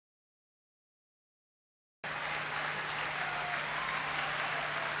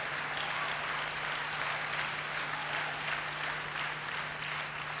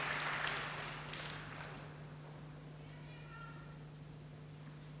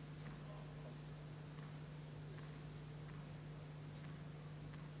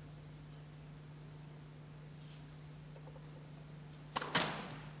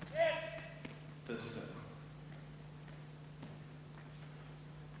This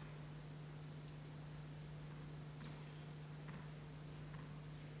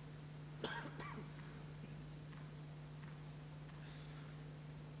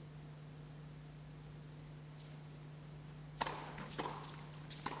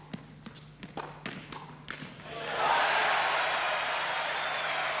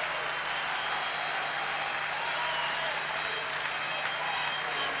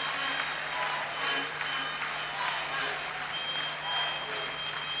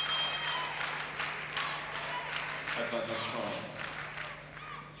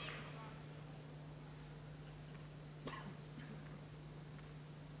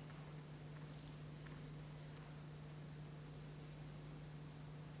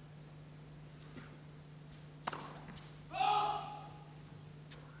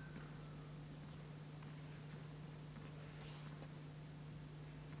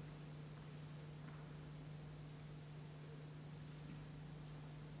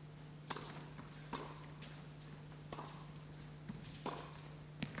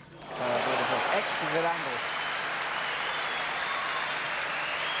good angle.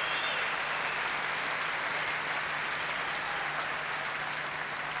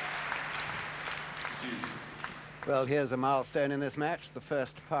 Well, here's a milestone in this match. The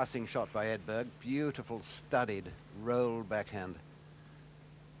first passing shot by Edberg. Beautiful, studied, roll backhand.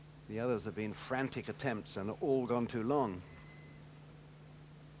 The others have been frantic attempts and all gone too long.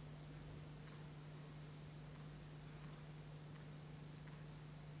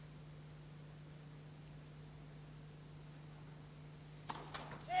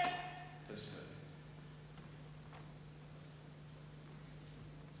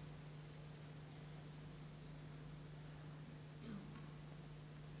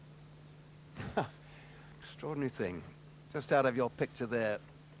 Extraordinary thing. Just out of your picture there,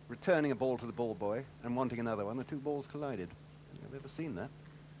 returning a ball to the ball boy and wanting another one, the two balls collided. I've never seen that.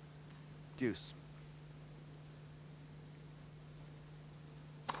 Deuce.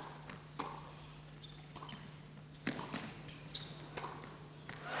 Got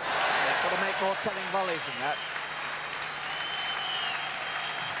to make more telling volleys than that.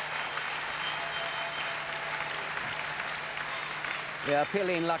 Yeah,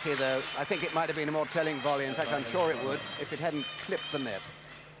 pioline lucky though. I think it might have been a more telling volley. In fact, I'm sure it would if it hadn't clipped the net.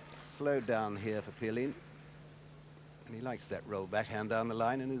 Slowed down here for pioline. And he likes that roll backhand down the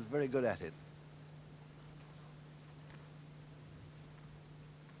line and is very good at it.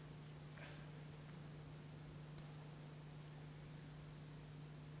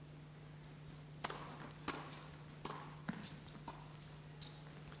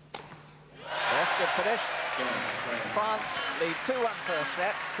 Yes, good finish. France lead 2-1 first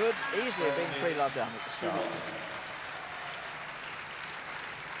set. Could easily have been 3-love down at the start.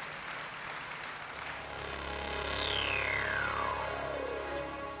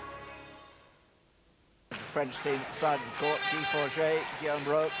 The French team at the side of the court, Guy Forget, Guillaume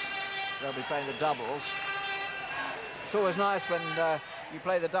Roch, they'll be playing the doubles. It's always nice when you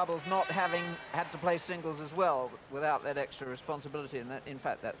play the doubles not having had to play singles as well without that extra responsibility, and that, in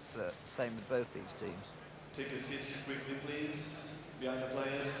fact, that's the same with both these teams. Take your seats quickly, please, behind the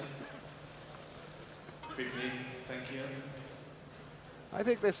players. Quickly, thank you. I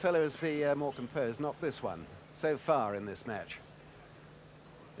think this fellow is the more composed, not this one, so far in this match.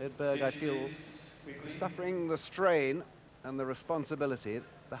 Edberg, I feel, suffering the strain and the responsibility.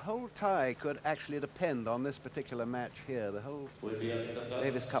 The whole tie could actually depend on this particular match here, the whole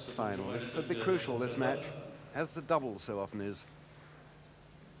Davis Cup final. This could be crucial, this match, as the doubles so often is.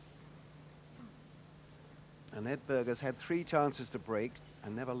 And Edberg has had 3 chances to break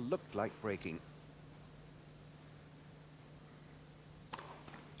and never looked like breaking.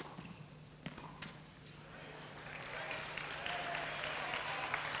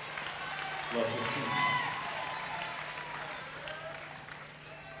 Love 15.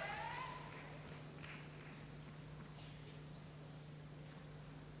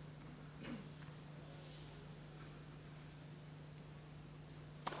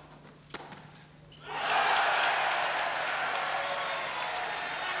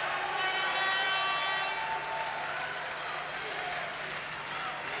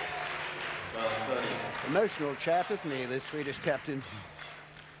 Emotional chap, isn't he, this Swedish captain?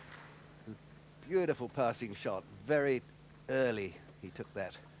 Beautiful passing shot, very early he took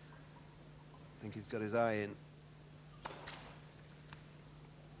that. I think he's got his eye in.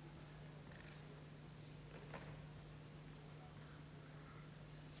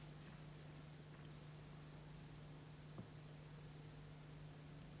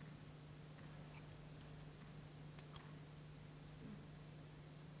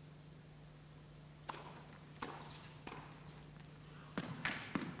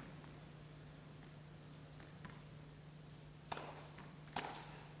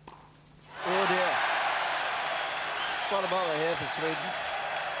 Not a bother here for Sweden.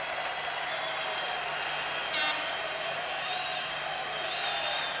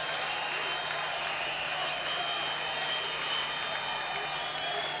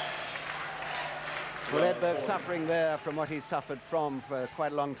 Well, Edberg suffering there from what he's suffered from for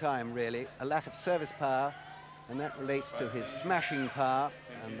quite a long time, really. A lack of service power, and that relates to his smashing power,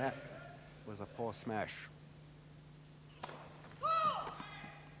 and that was a poor smash.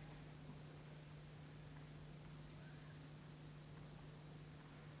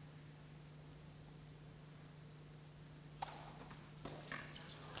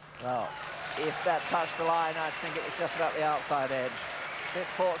 Well, if that touched the line, I think it was just about the outside edge. Bit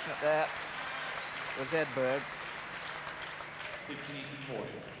fortunate there was Edberg. 15-40.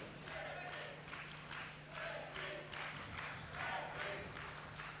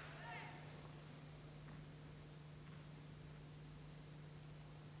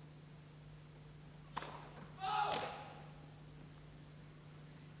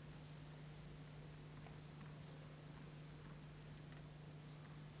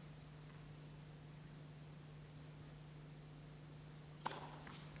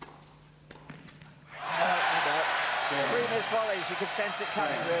 Three missed volleys, you could sense it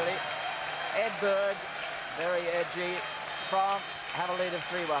coming really. Edberg, very edgy. France have a lead of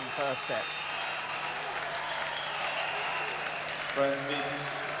 3-1 first set. France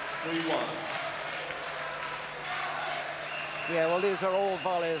leads 3-1. Yeah, well, these are all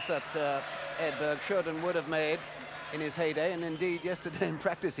volleys that Edberg should and would have made in his heyday, and indeed yesterday in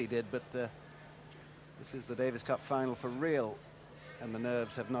practice he did, but this is the Davis Cup final for real, and the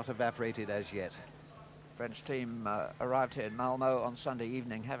nerves have not evaporated as yet. French team arrived here in Malmo on Sunday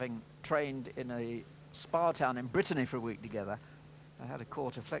evening, having trained in a spa town in Brittany for a week together. I had a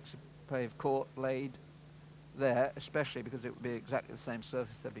court, a flexi-pave court laid there, especially because it would be exactly the same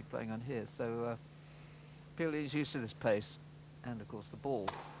surface they'll be playing on here. So Peel is used to this pace, and of course the ball.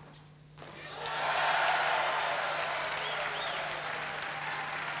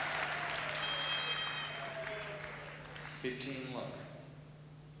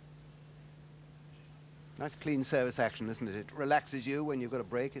 Nice clean service action, isn't it? It relaxes you when you've got a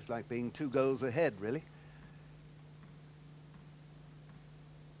break. It's like being 2 goals ahead, really.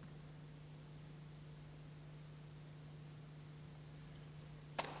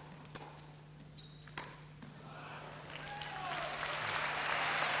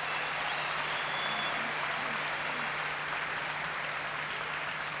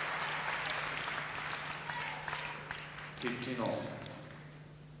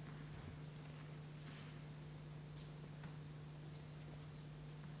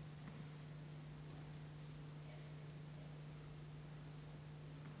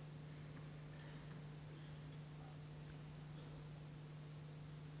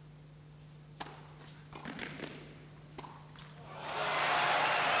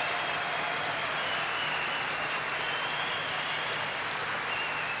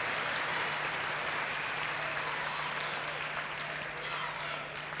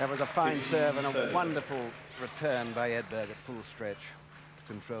 That was a fine serve and a wonderful return by Edberg at full stretch to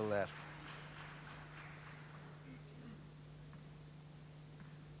control that.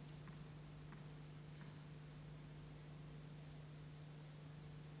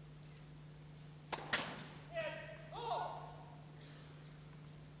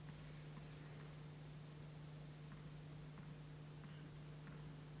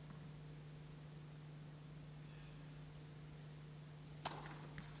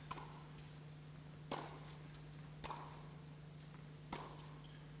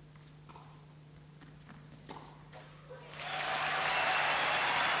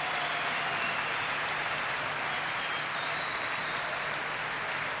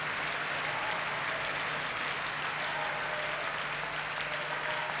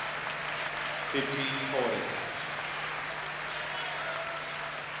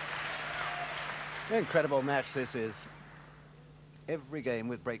 An incredible match this is. Every game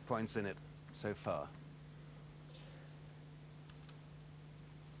with breakpoints in it so far.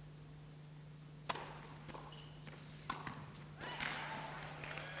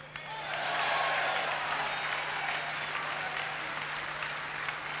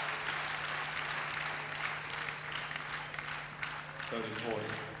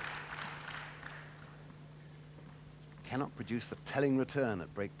 Cannot produce the telling return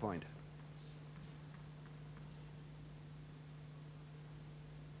at break point.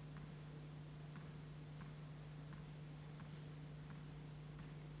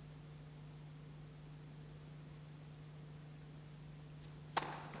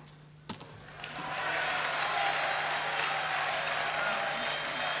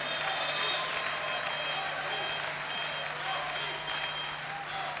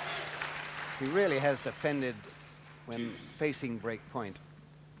 He really has defended when facing break point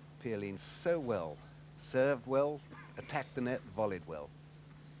pioline so well. Served well, attacked the net, volleyed well.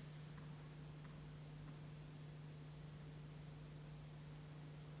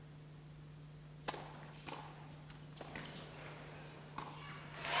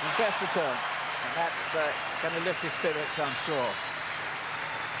 Best return, and that's going to lift his spirits, I'm sure.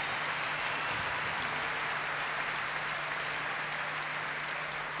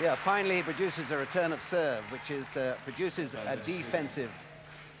 Yeah, finally he produces a return of serve, which is produces a defensive,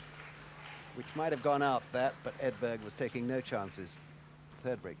 which might have gone out that, but Edberg was taking no chances.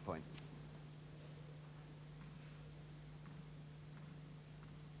 Third break point.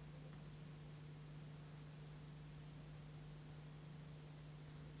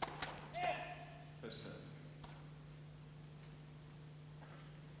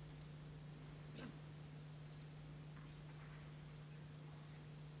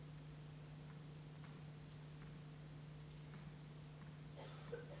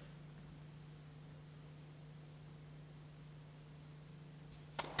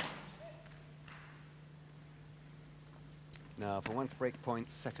 Now for once break point,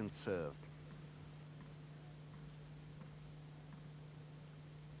 second serve.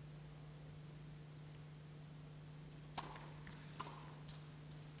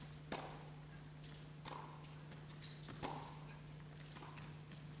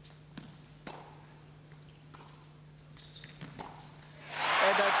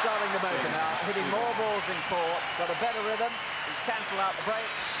 Edberg starting the motor now, hitting more balls in court, got a better rhythm, he's cancelled out the break.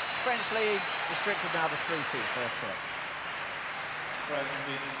 French lead restricted now to 3-2 first set. France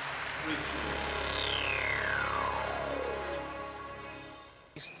leads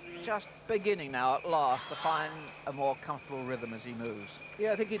 3-2. He's just beginning now at last to find a more comfortable rhythm as he moves.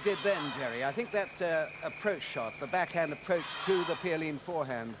 Yeah, I think he did then, Jerry. I think that approach shot, the backhand approach to the pioline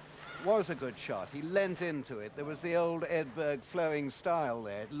forehand, was a good shot. He leant into it. There was the old Edberg flowing style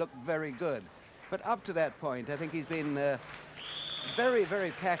there. It looked very good. But up to that point, I think he's been very,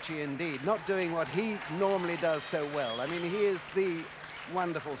 very patchy indeed, not doing what he normally does so well. I mean, he is the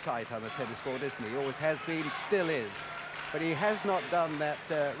wonderful sight on the tennis court, isn't he? Always has been, still is. But he has not done that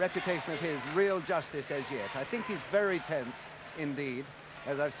reputation of his real justice as yet. I think he's very tense indeed.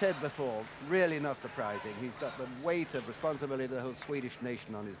 As I've said before, really not surprising. He's got the weight of responsibility of the whole Swedish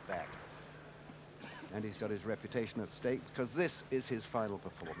nation on his back. And he's got his reputation at stake because this is his final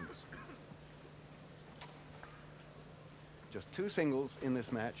performance. Just 2 singles in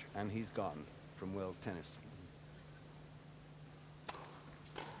this match and he's gone from world tennis.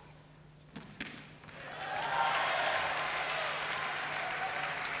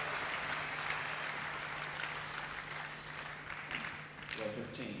 Well,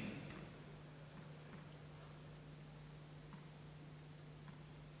 15.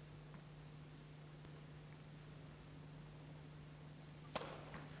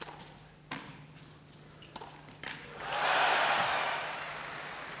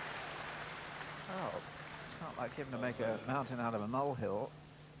 Like him to make a mountain out of a molehill.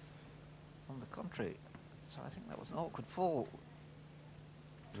 On the contrary. So I think that was an awkward fall.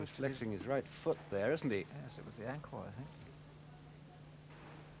 He's flexing his right foot there, isn't he? Yes, it was the ankle, I think.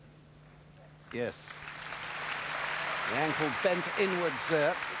 Yes. The ankle bent inwards.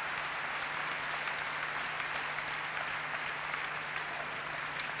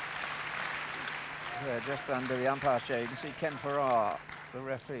 Just under the umpire's chair, you can see Ken Farrar, the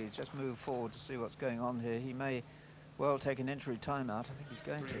referee, just moved forward to see what's going on here. He may well take an injury timeout. I think he's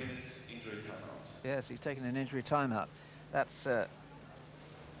going 3 to. minutes injury timeout. Yes, he's taken an injury timeout. That's a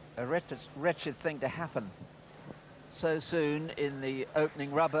wretched thing to happen so soon in the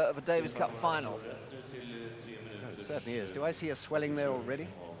opening rubber of a Davis Cup final. It certainly is. Do I see a swelling there already?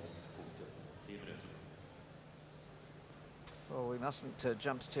 Well, we mustn't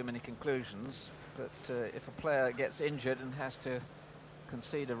jump to too many conclusions, but if a player gets injured and has to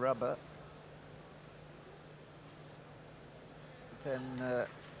concede a rubber, then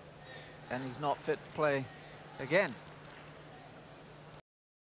and he's not fit to play again.